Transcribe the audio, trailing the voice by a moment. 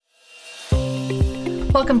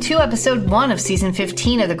Welcome to episode 1 of season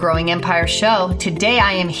 15 of the Growing Empire Show. Today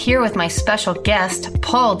I am here with my special guest,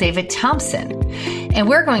 Paul David Thompson. And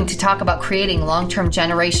we're going to talk about creating long-term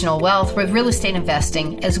generational wealth with real estate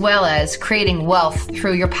investing, as well as creating wealth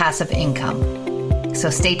through your passive income. So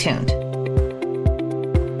stay tuned.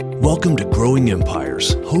 Welcome to Growing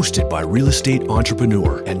Empires, hosted by real estate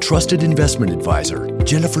entrepreneur and trusted investment advisor,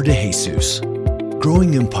 Jennifer DeJesus.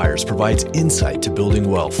 Growing Empires provides insight to building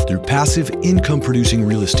wealth through passive income-producing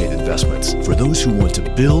real estate investments for those who want to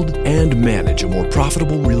build and manage a more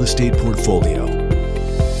profitable real estate portfolio.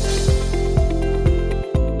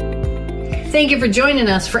 Thank you for joining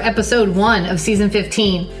us for episode 1 of season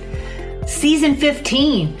 15. Season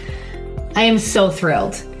 15! I am so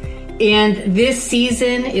thrilled. And this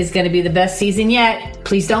season is going to be the best season yet.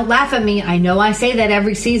 Please don't laugh at me. I know I say that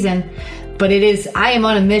every season, but I am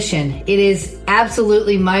on a mission. It is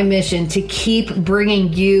absolutely my mission to keep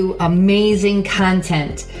bringing you amazing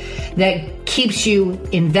content that keeps you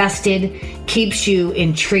invested, keeps you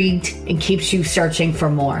intrigued, and keeps you searching for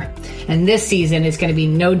more. And this season is going to be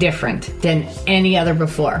no different than any other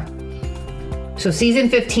before. So season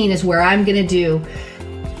 15 is where I'm going to do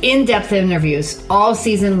in-depth interviews all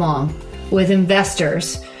season long with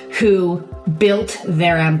investors who built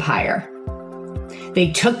their empire. They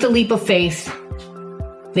took the leap of faith,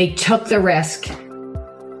 they took the risk,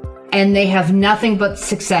 and they have nothing but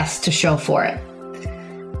success to show for it.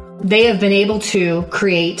 They have been able to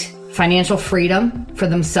create financial freedom for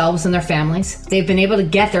themselves and their families. They've been able to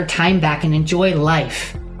get their time back and enjoy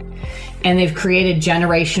life. And they've created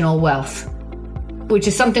generational wealth, which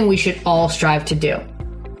is something we should all strive to do.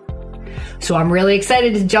 So I'm really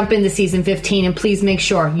excited to jump into season 15, and please make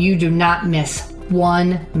sure you do not miss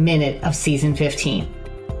 1 minute of season 15.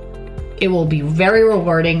 It will be very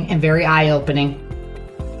rewarding and very eye-opening,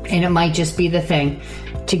 and it might just be the thing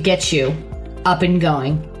to get you up and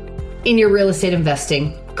going in your real estate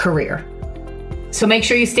investing career. So make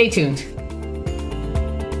sure you stay tuned.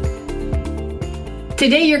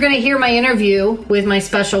 Today you're going to hear my interview with my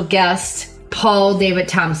special guest, Paul David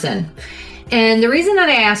Thompson. And the reason that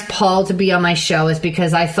I asked Paul to be on my show is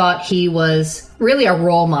because I thought he was really a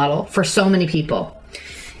role model for so many people.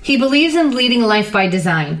 He believes in leading life by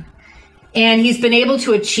design, and he's been able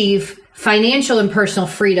to achieve financial and personal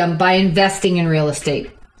freedom by investing in real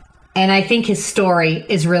estate. And I think his story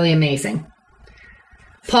is really amazing.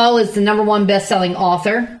 Paul is the #1 best-selling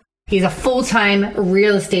author. He's a full-time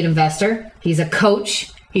real estate investor. He's a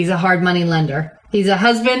coach. He's a hard money lender. He's a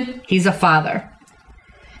husband. He's a father.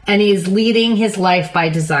 And he is leading his life by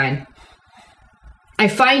design. I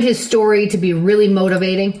find his story to be really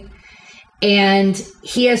motivating, and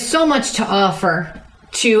he has so much to offer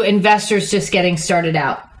to investors just getting started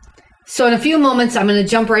out. So in a few moments, I'm going to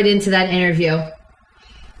jump right into that interview.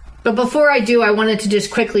 But before I do, I wanted to just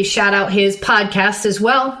quickly shout out his podcast as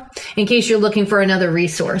well, in case you're looking for another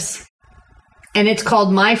resource. And it's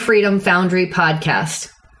called My Freedom Foundry Podcast.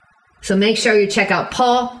 So make sure you check out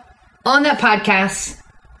Paul on that podcast.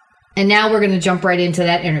 And now we're going to jump right into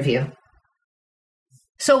that interview.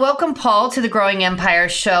 So welcome, Paul, to the Growing Empire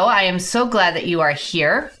Show. I am so glad that you are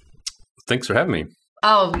here. Thanks for having me.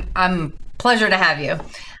 Oh, pleasure to have you.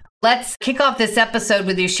 Let's kick off this episode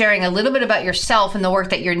with you sharing a little bit about yourself and the work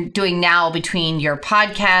that you're doing now between your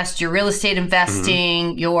podcast, your real estate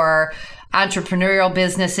investing, your entrepreneurial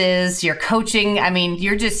businesses, your coaching. I mean,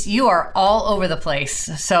 you are all over the place.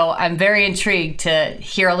 So I'm very intrigued to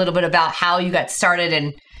hear a little bit about how you got started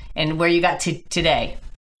and where you got to today.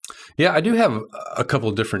 Yeah, I do have a couple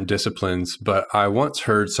of different disciplines, but I once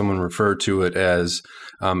heard someone refer to it as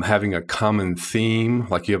having a common theme,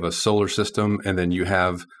 like you have a solar system and then you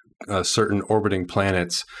have certain orbiting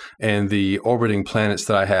planets. And the orbiting planets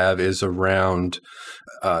that I have is around,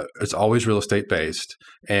 it's always real estate based.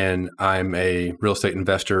 And I'm a real estate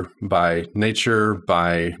investor by nature,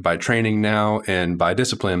 by training now, and by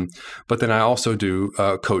discipline. But then I also do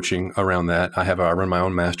coaching around that. I run my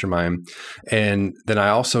own mastermind, and then I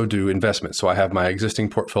also do investments. So I have my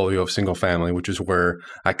existing portfolio of single family, which is where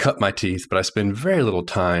I cut my teeth, but I spend very little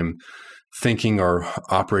time thinking or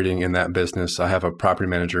operating in that business. I have a property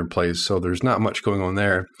manager in place, so there's not much going on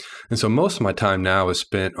there. And so most of my time now is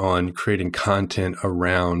spent on creating content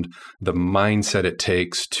around the mindset it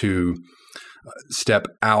takes to step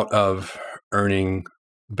out of earning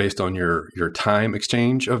based on your time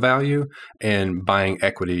exchange of value and buying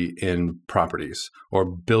equity in properties or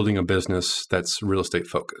building a business that's real estate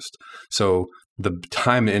focused. So the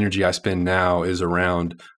time and energy I spend now is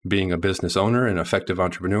around being a business owner, an effective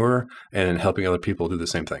entrepreneur, and helping other people do the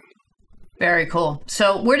same thing. Very cool.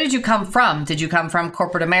 So where did you come from? Did you come from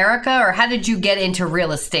corporate America, or how did you get into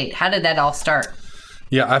real estate? How did that all start?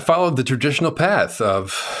 Yeah, I followed the traditional path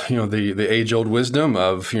of, the age-old wisdom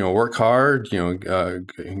of, work hard,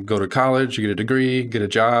 go to college, get a degree, get a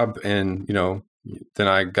job, and, then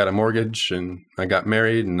I got a mortgage and I got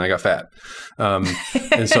married and I got fat.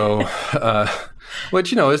 And so,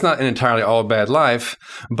 which, is not an entirely all bad life,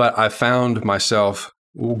 but I found myself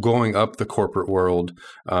going up the corporate world,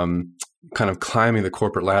 kind of climbing the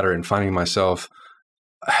corporate ladder and finding myself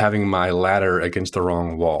having my ladder against the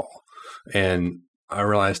wrong wall. And I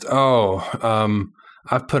realized,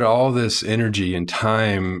 I've put all this energy and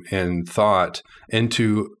time and thought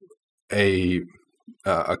into a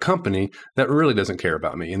company that really doesn't care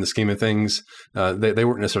about me. In the scheme of things, they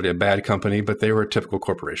weren't necessarily a bad company, but they were a typical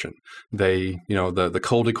corporation. They, the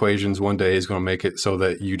cold equations one day is going to make it so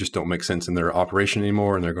that you just don't make sense in their operation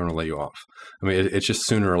anymore, and they're going to lay you off. I mean, it's just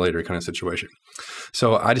sooner or later kind of situation.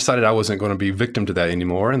 So I decided I wasn't going to be victim to that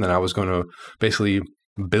anymore, and then I was going to basically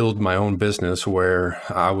build my own business where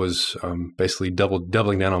I was basically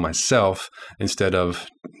doubling down on myself instead of,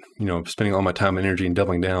 spending all my time and energy and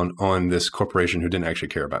doubling down on this corporation who didn't actually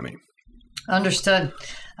care about me. Understood.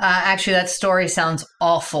 Actually, that story sounds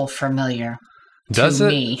awful familiar. Does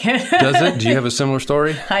it? Does it? Do you have a similar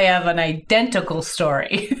story? I have an identical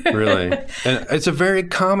story. Really? And it's a very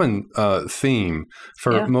common theme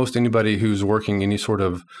for most anybody who's working any sort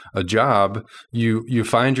of a job. You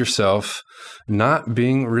find yourself not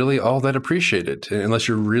being really all that appreciated unless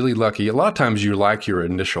you're really lucky. A lot of times you like your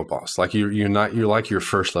initial boss, like you're like your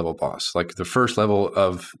first level boss. Like the first level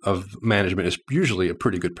of management is usually a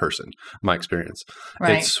pretty good person, my experience.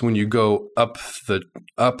 Right. It's when you go up the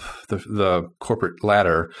corporate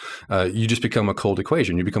ladder, you just become a cold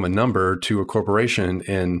equation. You become a number to a corporation,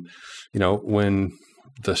 and when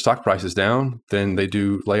the stock price is down, then they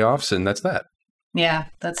do layoffs, and that's that. Yeah,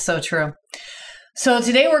 that's so true. So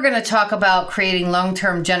today we're going to talk about creating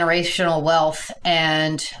long-term generational wealth,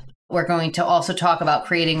 and we're going to also talk about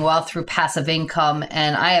creating wealth through passive income.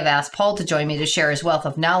 And I have asked Paul to join me to share his wealth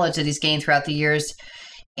of knowledge that he's gained throughout the years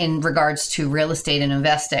in regards to real estate and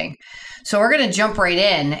investing. So we're going to jump right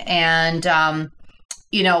in, and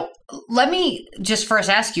let me just first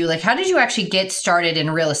ask you, how did you actually get started in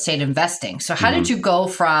real estate investing? So how did you go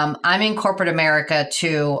from I'm in corporate America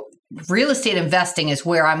to real estate investing is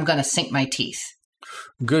where I'm going to sink my teeth?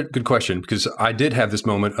 Good question, because I did have this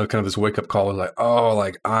moment of kind of this wake up call,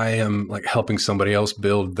 I am helping somebody else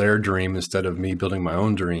build their dream instead of me building my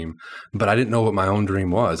own dream. But I didn't know what my own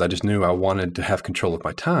dream was. I just knew I wanted to have control of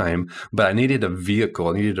my time, but I needed a vehicle,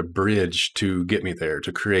 I needed a bridge to get me there,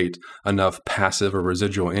 to create enough passive or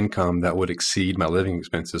residual income that would exceed my living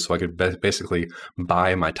expenses so I could basically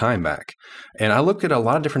buy my time back. And I looked at a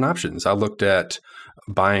lot of different options. I looked at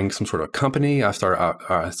buying some sort of company. I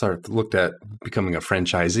looked at becoming a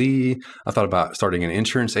franchisee. I thought about starting an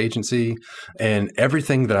insurance agency, and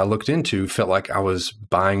everything that I looked into felt like I was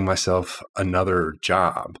buying myself another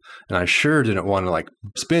job. And I sure didn't want to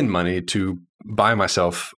spend money to buy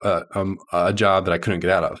myself a job that I couldn't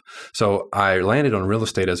get out of. So I landed on real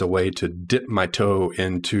estate as a way to dip my toe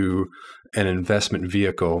into an investment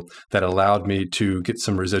vehicle that allowed me to get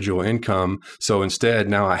some residual income. So instead,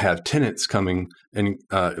 now I have tenants coming and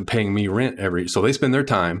paying me rent so they spend their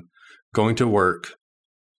time going to work,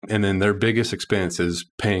 and then their biggest expense is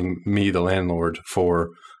paying me, the landlord, for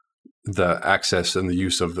the access and the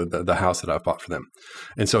use of the house that I've bought for them.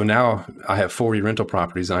 And so now I have 40 rental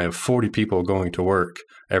properties, and I have 40 people going to work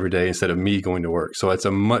every day instead of me going to work. So it's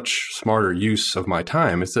a much smarter use of my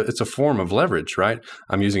time. It's a form of leverage, right?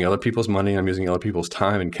 I'm using other people's money. I'm using other people's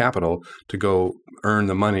time and capital to go earn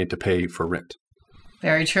the money to pay for rent.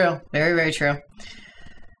 Very true. Very, very true.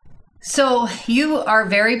 So you are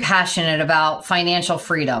very passionate about financial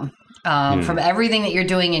freedom. From everything that you're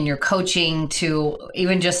doing in your coaching to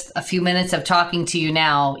even just a few minutes of talking to you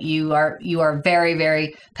now, you are very,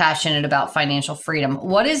 very passionate about financial freedom.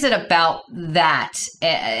 What is it about that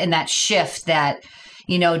and that shift that,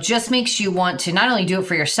 just makes you want to not only do it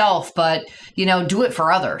for yourself, but, do it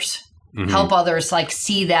for others, help others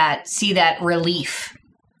see that relief?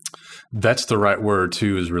 That's the right word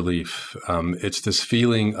too, is relief. It's this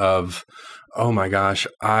feeling of, oh my gosh,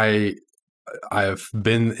 I've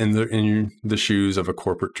been in the shoes of a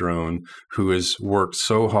corporate drone who has worked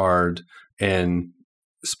so hard and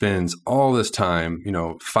spends all this time,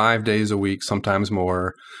 5 days a week, sometimes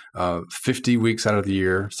more, 50 weeks out of the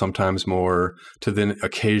year, sometimes more, to then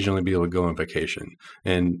occasionally be able to go on vacation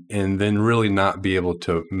and then really not be able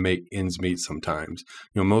to make ends meet sometimes.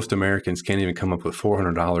 Most Americans can't even come up with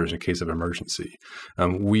 $400 in case of emergency.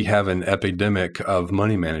 We have an epidemic of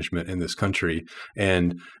money management in this country.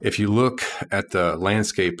 And if you look at the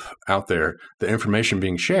landscape out there, the information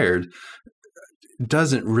being shared,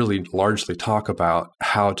 doesn't really largely talk about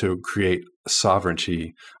how to create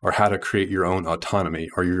sovereignty or how to create your own autonomy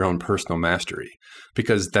or your own personal mastery,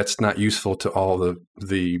 because that's not useful to all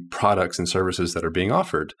the products and services that are being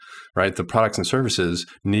offered, right? The products and services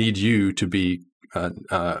need you to be kind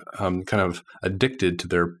of addicted to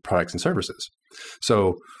their products and services.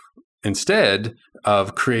 So instead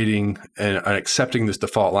of creating and accepting this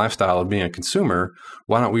default lifestyle of being a consumer,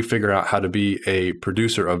 why don't we figure out how to be a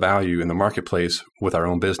producer of value in the marketplace with our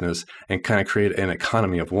own business and kind of create an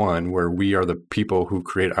economy of one where we are the people who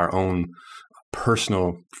create our own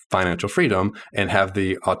personal financial freedom and have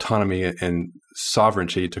the autonomy and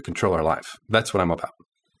sovereignty to control our life. That's what I'm about.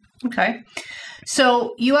 Okay.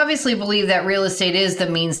 So you obviously believe that real estate is the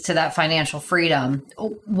means to that financial freedom.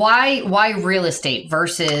 Why real estate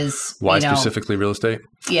versus why specifically real estate?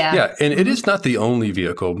 Yeah. Yeah. And it is not the only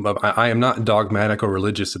vehicle. I am not dogmatic or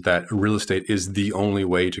religious that real estate is the only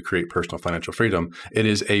way to create personal financial freedom. It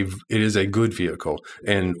is a good vehicle.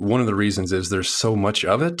 And one of the reasons is there's so much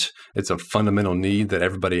of it. It's a fundamental need that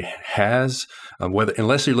everybody has.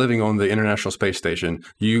 Unless you're living on the International Space Station,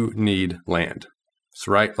 you need land.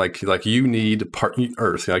 Right, like you need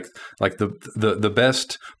Earth. Like the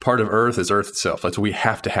best part of Earth is Earth itself. That's we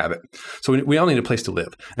have to have it. So we all need a place to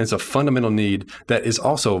live, and it's a fundamental need that is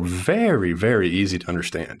also very, very easy to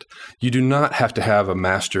understand. You do not have to have a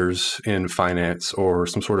master's in finance or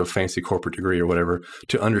some sort of fancy corporate degree or whatever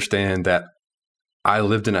to understand that I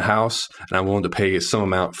lived in a house and I'm willing to pay some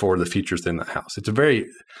amount for the features in that house. It's a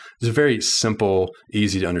very simple,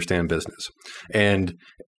 easy to understand business, and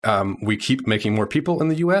we keep making more people in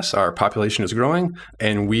the U.S. Our population is growing,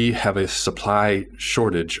 and we have a supply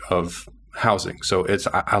shortage of housing. So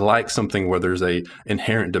I like something where there's a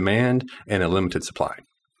inherent demand and a limited supply.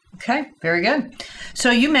 Okay, very good. So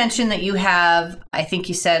you mentioned that you have, I think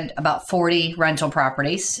you said about 40 rental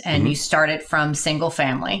properties, and you started from single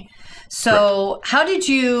family. So correct. How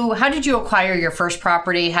did you acquire your first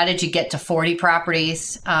property? How did you get to 40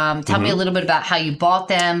 properties? Tell me a little bit about how you bought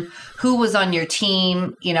them. Who was on your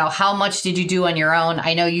team? How much did you do on your own?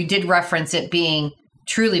 I know you did reference it being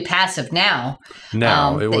truly passive now. It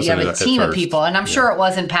wasn't. You have a team of people, and I'm sure it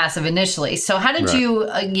wasn't passive initially. So how did you,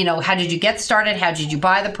 how did you get started? How did you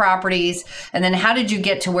buy the properties? And then how did you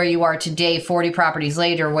get to where you are today, 40 properties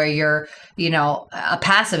later, where you're, a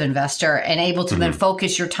passive investor and able to then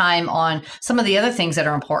focus your time on some of the other things that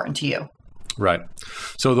are important to you? Right.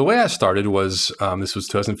 So the way I started was, this was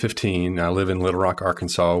 2015. I live in Little Rock,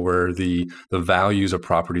 Arkansas, where the values of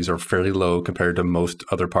properties are fairly low compared to most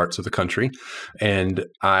other parts of the country. And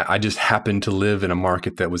I just happened to live in a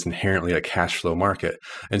market that was inherently a cash flow market.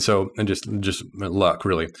 And just luck,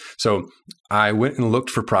 really. So I went and looked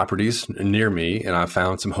for properties near me, and I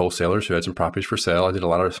found some wholesalers who had some properties for sale. I did a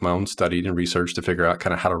lot of my own study and research to figure out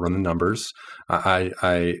kind of how to run the numbers. I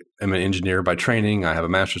am an engineer by training. I have a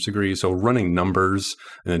master's degree. So running numbers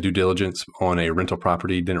and the due diligence on a rental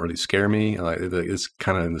property didn't really scare me. It's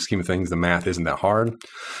kind of in the scheme of things, the math isn't that hard.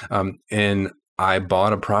 And I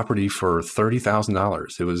bought a property for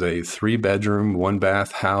 $30,000. It was a 3-bedroom,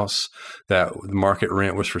 1-bath house that the market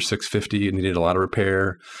rent was for $650 and needed a lot of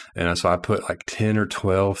repair. And so I put like 10 or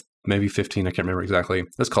 12, maybe 15, I can't remember exactly.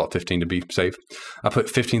 Let's call it 15 to be safe. I put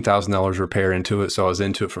 $15,000 repair into it. So I was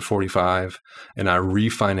into it for $45 and I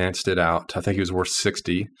refinanced it out. I think it was worth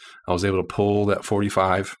 $60. I was able to pull that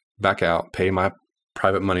 $45 back out, pay my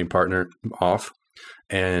private money partner off,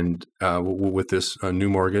 and with this new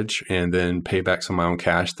mortgage, and then pay back some of my own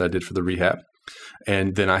cash that I did for the rehab.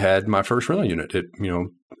 And then I had my first rental unit. It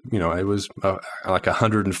was like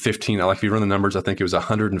 $115. Like if you run the numbers, I think it was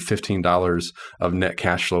 $115 of net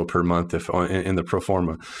cash flow per month if in the pro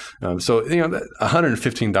forma. So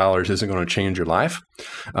 $115 isn't going to change your life,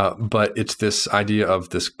 but it's this idea of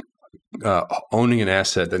this owning an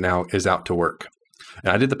asset that now is out to work.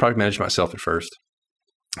 And I did the product management myself at first.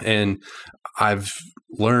 And I've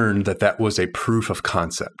learned that was a proof of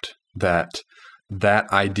concept, that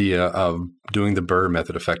idea of doing the BRRRR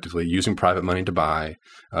method effectively, using private money to buy,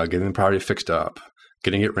 getting the property fixed up,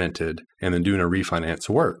 getting it rented, and then doing a refinance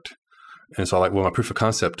worked. And so my proof of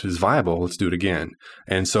concept is viable. Let's do it again.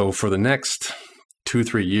 And so for the next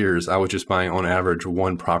 2-3 years, I was just buying on average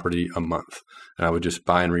 1 property a month. And I would just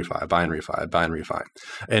buy and refi, buy and refi, buy and refi.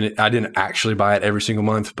 And I didn't actually buy it every single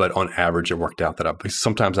month, but on average, it worked out that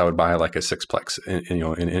sometimes I would buy like a 6-plex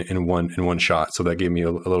in one shot. So that gave me a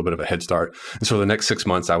little bit of a head start. And so the next 6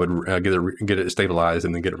 months, I would get it stabilized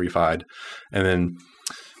and then get it refied. And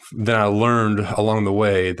then I learned along the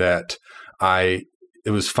way that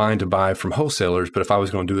it was fine to buy from wholesalers, but if I was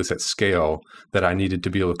going to do this at scale, that I needed to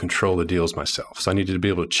be able to control the deals myself. So I needed to be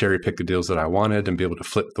able to cherry pick the deals that I wanted and be able to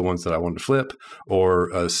flip the ones that I wanted to flip,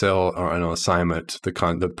 or sell on an assignment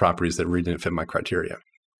the properties that really didn't fit my criteria.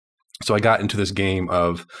 So I got into this game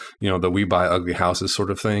of, the we buy ugly houses sort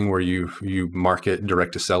of thing, where you market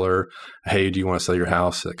direct to seller. Hey, do you want to sell your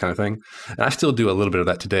house? That kind of thing. And I still do a little bit of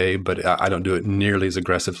that today, but I don't do it nearly as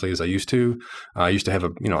aggressively as I used to. I used to have a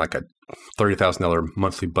 $30,000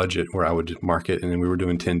 monthly budget where I would market, and then we were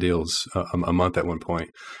doing 10 deals a month at one point.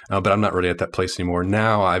 But I'm not really at that place anymore.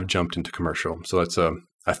 Now I've jumped into commercial. So that's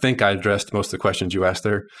I think I addressed most of the questions you asked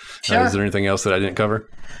there. Sure. Is there anything else that I didn't cover?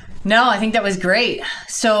 No, I think that was great.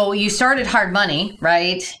 So you started hard money,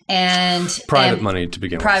 right? And private money to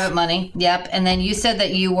begin with. Private money, yep. And then you said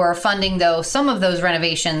that you were funding some of those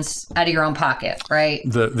renovations out of your own pocket, right?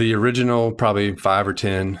 The original probably 5 or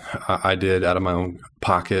 10 I did out of my own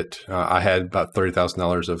pocket. I had about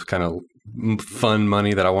 $30,000 of kind of fun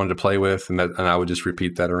money that I wanted to play with, and I would just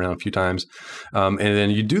repeat that around a few times. And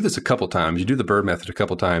then you do this a couple times. You do the Bird method a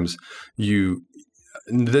couple times.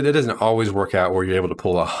 It doesn't always work out where you're able to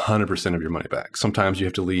pull 100% of your money back. Sometimes you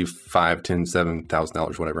have to leave $5,000, $10,000,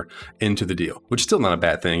 $7,000, whatever, into the deal, which is still not a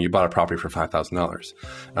bad thing. You bought a property for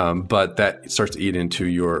 $5,000, but that starts to eat into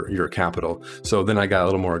your capital. So then I got a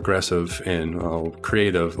little more aggressive and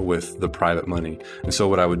creative with the private money. And so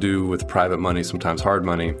what I would do with private money, sometimes hard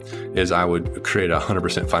money, is I would create a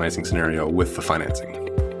 100% financing scenario with the financing.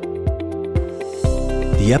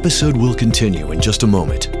 The episode will continue in just a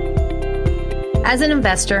moment. As an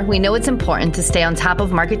investor, we know it's important to stay on top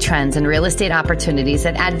of market trends and real estate opportunities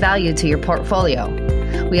that add value to your portfolio.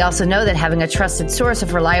 We also know that having a trusted source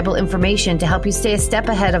of reliable information to help you stay a step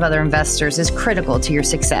ahead of other investors is critical to your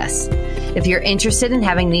success. If you're interested in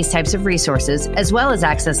having these types of resources, as well as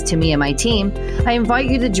access to me and my team, I invite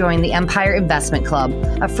you to join the Empire Investment Club,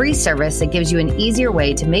 a free service that gives you an easier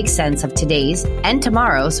way to make sense of today's and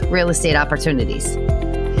tomorrow's real estate opportunities.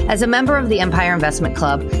 As a member of the Empire Investment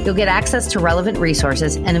Club, you'll get access to relevant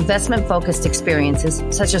resources and investment-focused experiences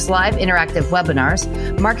such as live interactive webinars,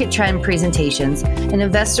 market trend presentations, and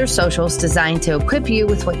investor socials designed to equip you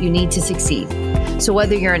with what you need to succeed. So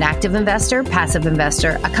whether you're an active investor, passive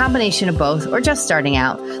investor, a combination of both, or just starting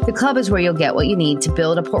out, the club is where you'll get what you need to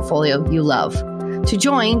build a portfolio you love. To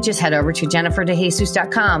join, just head over to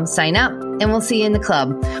jenniferdejesus.com, sign up, and we'll see you in the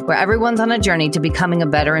club, where everyone's on a journey to becoming a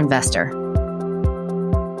better investor.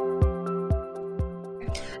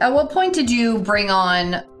 At what point did you bring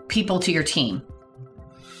on people to your team?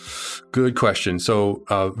 Good question. So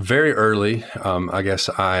very early, I guess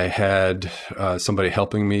I had somebody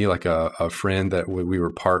helping me, like a friend that we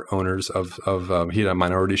were part owners of. He had a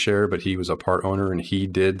minority share, but he was a part owner and he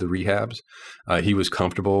did the rehabs. He was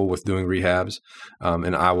comfortable with doing rehabs,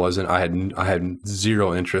 and I wasn't. I had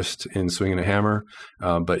zero interest in swinging a hammer,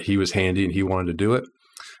 but he was handy and he wanted to do it.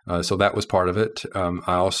 So that was part of it.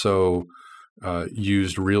 I also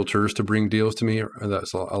used realtors to bring deals to me.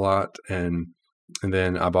 That's a lot. And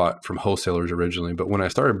then I bought from wholesalers originally. But when I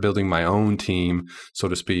started building my own team, so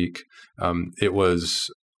to speak, it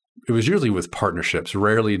was usually with partnerships.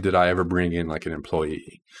 Rarely did I ever bring in like an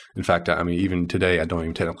employee. In fact, I mean, even today, I don't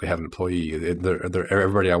even technically have an employee.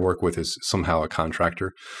 Everybody I work with is somehow a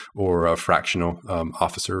contractor or a fractional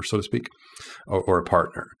officer, so to speak, or a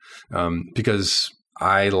partner. Because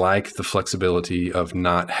I like the flexibility of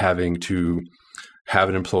not having to have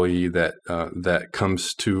an employee that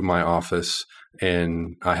comes to my office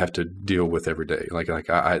and I have to deal with every day. Like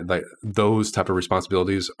those type of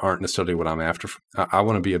responsibilities aren't necessarily what I'm after. I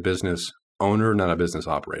want to be a business owner, not a business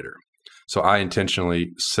operator. So I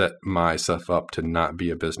intentionally set myself up to not be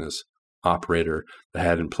a business operator that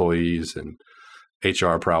had employees and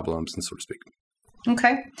HR problems and so to speak.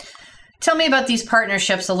 Okay. Tell me about these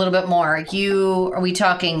partnerships a little bit more. Are we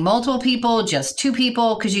talking multiple people, just two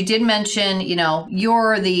people? Because you did mention,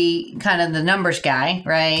 you're the kind of the numbers guy,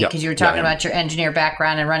 right? Because you were talking about your engineer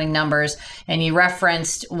background and running numbers, and you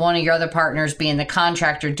referenced one of your other partners being the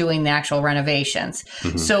contractor doing the actual renovations.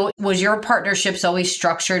 Mm-hmm. So was your partnerships always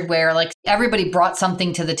structured where like everybody brought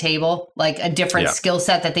something to the table, like a different skill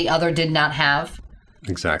set that the other did not have?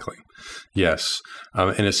 Exactly. Yes.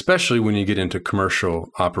 And especially when you get into commercial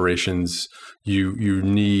operations, you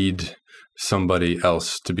need somebody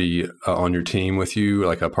else to be on your team with you,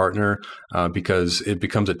 like a partner, because it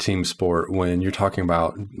becomes a team sport when you're talking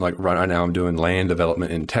about, like right now I'm doing land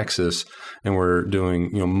development in Texas and we're doing,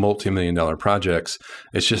 multi-million-dollar projects.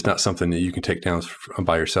 It's just not something that you can take down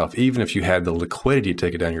by yourself. Even if you had the liquidity to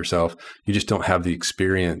take it down yourself, you just don't have the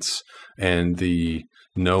experience and the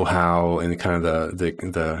know-how and kind of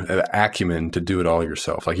the acumen to do it all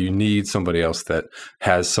yourself. Like you need somebody else that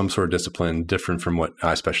has some sort of discipline different from what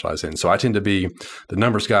I specialize in. So I tend to be the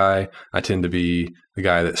numbers guy. I tend to be the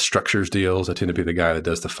guy that structures deals. I tend to be the guy that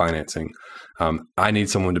does the financing. I need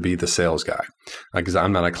someone to be the sales guy because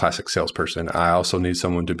I'm not a classic salesperson. I also need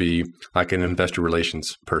someone to be like an investor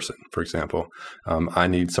relations person, for example. I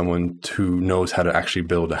need someone who knows how to actually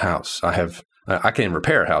build a house. I can't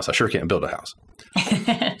repair a house. I sure can't build a house.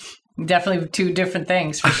 Definitely two different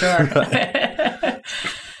things for sure.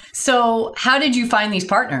 So how did you find these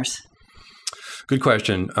partners? Good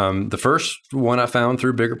question. The first one I found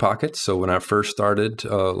through Bigger Pockets. So when I first started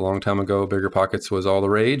a long time ago, Bigger Pockets was all the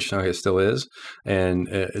rage. It still is. And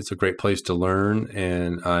it's a great place to learn.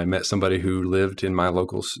 And I met somebody who lived in my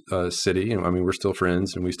local city. And I mean, we're still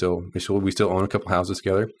friends and we still own a couple houses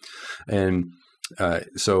together. And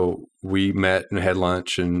so we met and had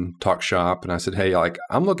lunch and talked shop. And I said, hey, like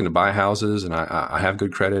I'm looking to buy houses and I have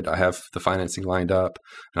good credit. I have the financing lined up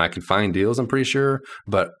and I can find deals, I'm pretty sure.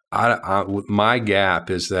 But my gap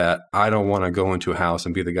is that I don't want to go into a house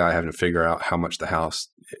and be the guy having to figure out how much the house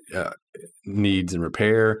needs and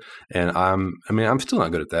repair. And I'm still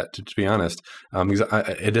not good at that, to be honest, because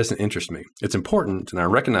it doesn't interest me. It's important, and I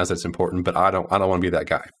recognize that it's important, but I don't want to be that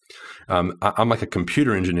guy. I'm like a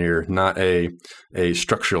computer engineer, not a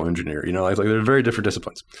structural engineer. You know, like they're very different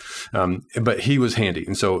disciplines. But he was handy,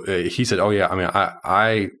 and so he said, "Oh yeah, I mean,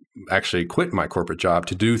 I actually quit my corporate job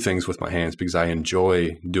to do things with my hands because I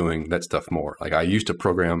enjoy doing that stuff more. Like I used to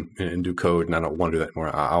program and do code, and I don't want to do that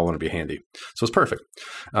anymore. I want to be handy. So it's perfect.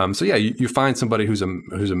 So yeah, you find somebody who's a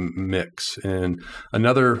mix. And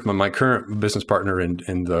my current business partner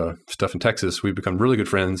in the stuff in Texas, we've become really good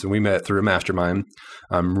friends, and we met through a mastermind.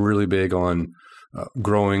 I'm really big on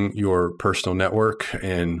growing your personal network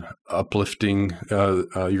and uplifting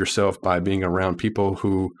yourself by being around people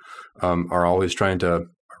who are always trying to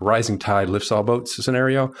rising tide lifts all boats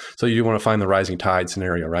scenario. So you want to find the rising tide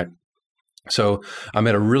scenario, right? So I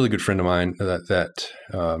met a really good friend of mine that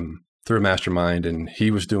through a mastermind, and he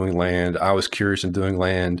was doing land. I was curious in doing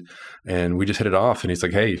land, and we just hit it off. And he's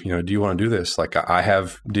like, "Hey, do you want to do this? Like, I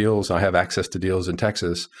have deals. I have access to deals in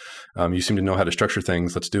Texas. You seem to know how to structure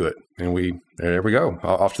things. Let's do it." And there we go,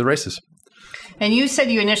 off to the races. And you said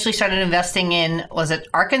you initially started investing in, was it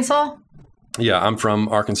Arkansas? Yeah, I'm from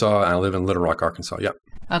Arkansas, and I live in Little Rock, Arkansas. Yep.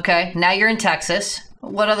 Okay. Now you're in Texas.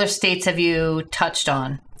 What other states have you touched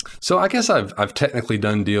on? So I guess I've technically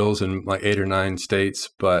done deals in like 8 or 9 states,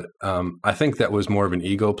 but I think that was more of an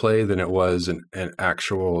ego play than it was an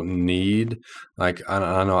actual need. Like, I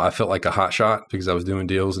don't know, I felt like a hot shot because I was doing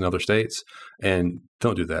deals in other states, and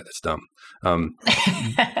don't do that. It's dumb.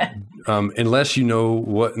 Unless you know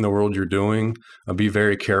what in the world you're doing, be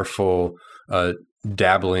very careful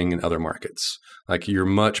dabbling in other markets. Like you're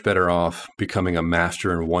much better off becoming a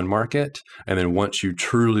master in one market. And then once you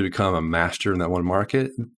truly become a master in that one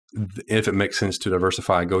market, if it makes sense to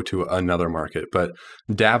diversify, go to another market. But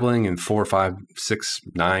dabbling in 4, 5, 6,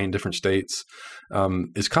 9 different states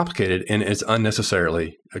is complicated, and it's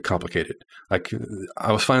unnecessarily complicated. Like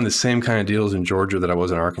I was finding the same kind of deals in Georgia that I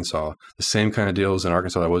was in Arkansas, the same kind of deals in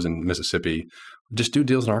Arkansas that I was in Mississippi. Just do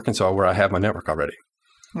deals in Arkansas where I have my network already.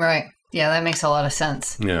 Right. Yeah, that makes a lot of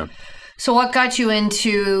sense. Yeah. So what got you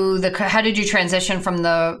into how did you transition from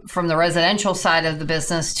the residential side of the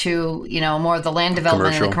business to, more of the land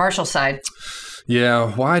development and the commercial side?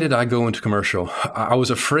 Yeah. Why did I go into commercial? I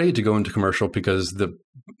was afraid to go into commercial because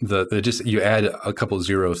you add a couple of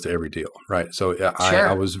zeros to every deal, right? So Sure.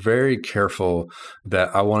 I was very careful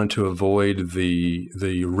that I wanted to avoid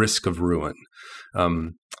the risk of ruin.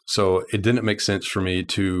 So it didn't make sense for me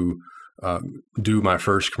to do my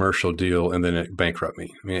first commercial deal and then it bankrupt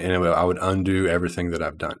me. And I would undo everything that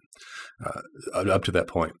I've done up to that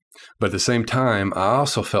point. But at the same time, I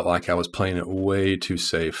also felt like I was playing it way too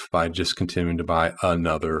safe by just continuing to buy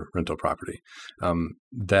another rental property.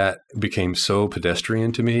 That became so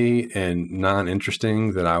pedestrian to me and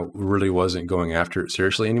non-interesting that I really wasn't going after it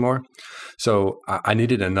seriously anymore. So I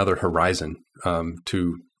needed another horizon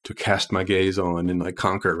to cast my gaze on and like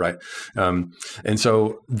conquer, right? And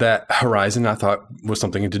so that horizon I thought was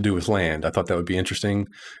something to do with land. I thought that would be interesting.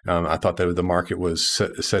 I thought that the market was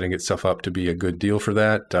setting itself up to be a good deal for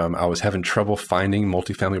that. I was having trouble finding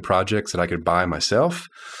multifamily projects that I could buy myself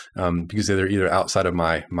because they're either outside of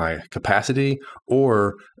my capacity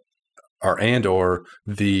or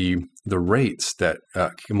the rates that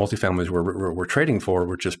multifamilies were trading for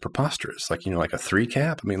were just preposterous. Like, like a 3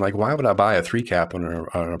 cap. I mean, like, why would I buy a 3 cap on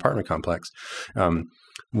an apartment complex?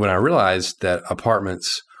 When I realized that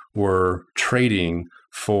apartments were trading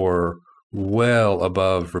for well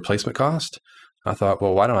above replacement cost, I thought,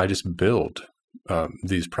 well, why don't I just build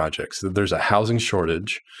these projects? There's a housing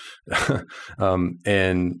shortage,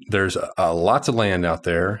 and there's lots of land out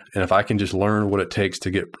there. And if I can just learn what it takes to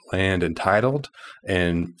get land entitled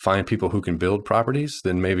and find people who can build properties,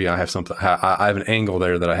 then maybe I have something. I have an angle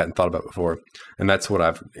there that I hadn't thought about before, and that's what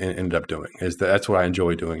I've ended up doing. That's what I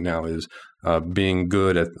enjoy doing now is being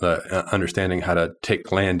good at understanding how to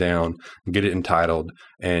take land down, get it entitled,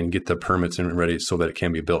 and get the permits and ready so that it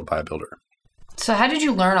can be built by a builder. So how did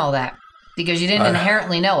you learn all that? Because you didn't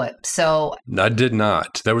inherently know it. So I did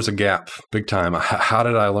not. There was a gap big time. How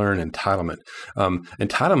did I learn entitlement?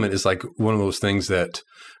 Entitlement is like one of those things that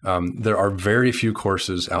there are very few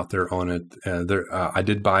courses out there on it. I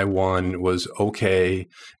did buy one. It was okay,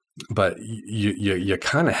 but you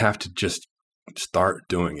kind of have to just start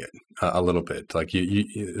doing it a little bit. Like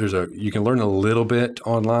you can learn a little bit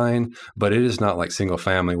online, but it is not like single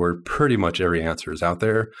family where pretty much every answer is out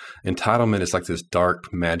there. Entitlement is like this dark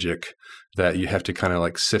magic that you have to kind of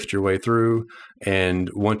like sift your way through. And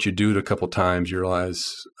once you do it a couple times, you realize,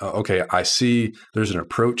 okay, I see there's an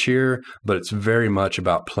approach here, but it's very much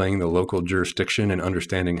about playing the local jurisdiction and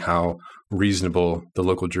understanding how reasonable the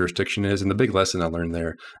local jurisdiction is. And the big lesson I learned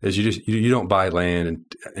there is you don't buy land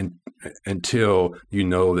until you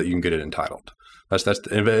know that you can get it entitled. That's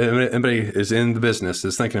anybody is in the business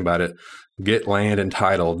is thinking about it. Get land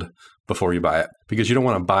entitled before you buy it, because you don't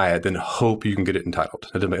want to buy it then hope you can get it entitled.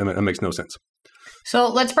 That makes no sense. So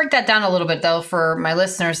let's break that down a little bit, though, for my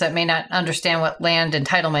listeners that may not understand what land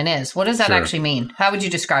entitlement is. What does that actually mean? How would you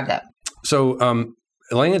describe that? So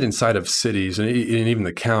land inside of cities and even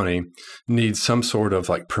the county needs some sort of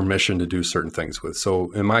like permission to do certain things with.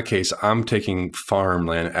 So in my case, I'm taking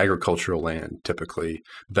farmland, agricultural land, typically,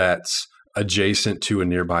 that's adjacent to a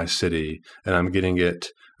nearby city, and I'm getting it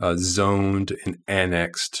zoned and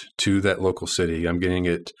annexed to that local city. I'm getting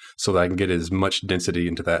it so that I can get as much density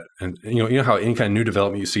into that. And you know how any kind of new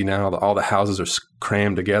development you see now, all the houses are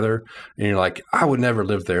crammed together, and you're like, I would never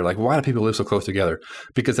live there. Like, why do people live so close together?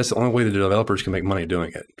 Because that's the only way the developers can make money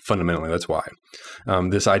doing it. Fundamentally, that's why.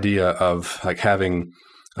 This idea of like having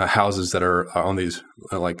houses that are on these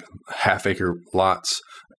like half-acre lots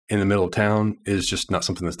in the middle of town is just not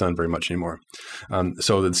something that's done very much anymore.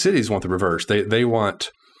 So the cities want the reverse. They want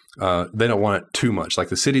they don't want it too much. Like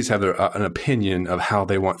the cities have an opinion of how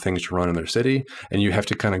they want things to run in their city, and you have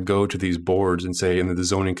to kind of go to these boards and say, in the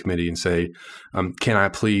zoning committee, and say, can I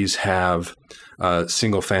please have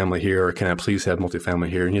single family here, or can I please have multifamily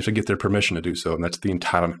here? And you have to get their permission to do so, and that's the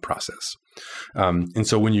entitlement process. And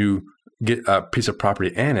so when you get a piece of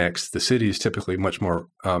property annexed, the city is typically much more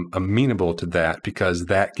amenable to that, because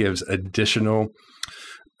that gives additional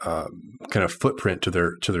kind of footprint to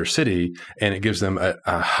their city, and it gives them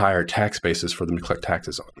a higher tax basis for them to collect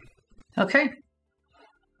taxes on. Okay.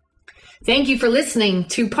 Thank you for listening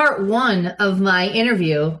to part 1 of my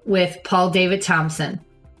interview with Paul David Thompson.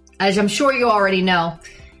 As I'm sure you already know,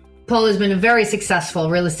 Paul has been a very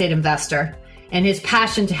successful real estate investor, and his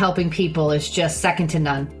passion to helping people is just second to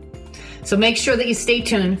none. So make sure that you stay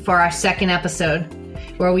tuned for our second episode,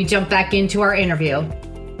 where we jump back into our interview,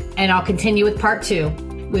 and I'll continue with part 2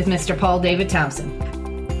 with Mr. Paul David Thompson.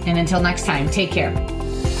 And until next time, take care.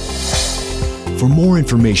 For more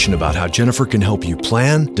information about how Jennifer can help you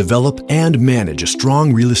plan, develop, and manage a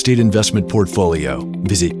strong real estate investment portfolio,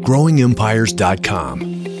 visit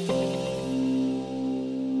growingempires.com.